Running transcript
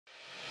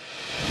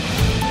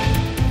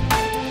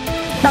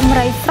ដំ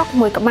រីស្រុក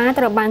មួយក្បាល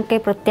ត្រូវបានគេ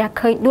ប្រទះ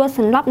ឃើញដួលស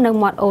ន្លប់នៅ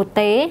មាត់អូ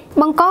ទេ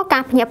បង្កកា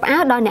រភ្ញាក់ផ្អើ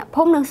លដល់អ្នក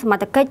ភូមិនិងសម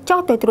ត្ថកិច្ចចុះ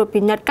ទៅត្រួត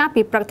ពិនិត្យកាល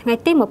ពីព្រឹកថ្ងៃ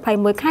ទី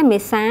21ខែមេ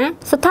សា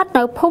ស្ថិត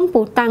នៅភូមិ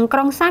ពូតាំងក្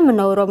រុងសែនម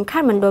នោរម្យខេ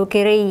ត្តមណ្ឌល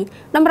គិរី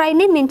ដំរី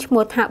នេះមានឈ្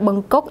មោះថាបឹង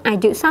គុកអា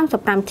យុ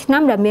35ឆ្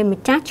នាំដែលមាន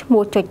ម្ចាស់ឈ្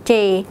មោះចុច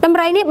ជេដំ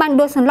រីនេះបាន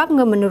ដួលសន្លប់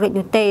ងើបមិនរួច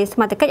នោះទេស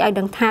មត្ថកិច្ចឲ្យ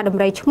ដឹងថាដំ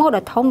រីឈ្មោះ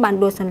ដ៏ធំបាន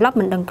ដួលសន្លប់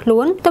មិនដឹងខ្លួ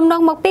នទំន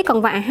ងមកពីក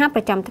ង្វះអាហារប្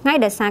រចាំថ្ងៃ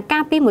ដែលសារកា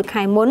រពី1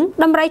ខែមុន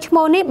ដំរីឈ្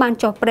មោះនេះបាន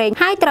ចុះប្រេង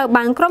ហើយត្រូវ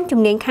បានក្រុមជំ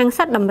នាញខាងស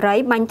ត្វដំរី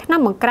បាញ់ថ្នាំ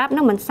បង្ក្រាប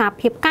និងបន្សាប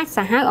ភាពកាច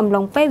សាហាវអំឡុ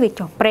ងពេលវា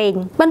ចុះប្រេង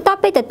បន្ទាប់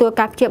ពីទទួល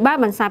ការព្យាបាល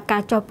បន្សាបកា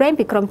រចុះប្រេង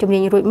ពីក្រុមជំនា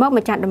ញរួចមក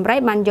ម្ចាស់ដំរី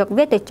បានយក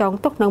វាទៅចង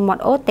ទុកនៅមា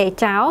ត់អូទេ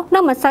ចោលនិ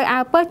ងមិនសូវអើ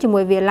ពើជាមួ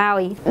យវាឡើ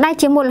យដែល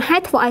ជាមូលហេ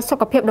តុធ្វើឲ្យសុ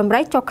ខភាពដំ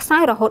រីចុះខ្សោ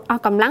យរហូតអ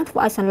ស់កម្លាំងធ្វើ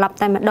ឲ្យសន្លប់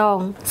តែម្ដង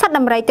សត្វ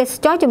ដំរីទេស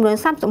ចរចំនួន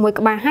31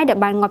ក្បាលហើយដែល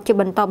បានងាប់ជា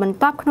បន្តបន្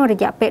ទាប់ក្នុងរ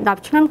យៈពេល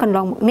10ឆ្នាំកន្ល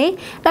ងមកនេះ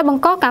ដែលប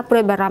ង្កការព្រួ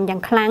យបារម្ភយ៉ា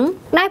ងខ្លាំង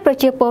ដែលប្រ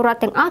ជាពលរដ្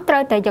ឋទាំងអស់ត្រូ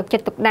វតែយកចិ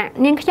ត្តទុកដាក់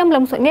នាងខ្ញុំលឹ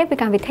មសុនីពី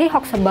កម្មវិធី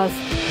60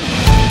 Bus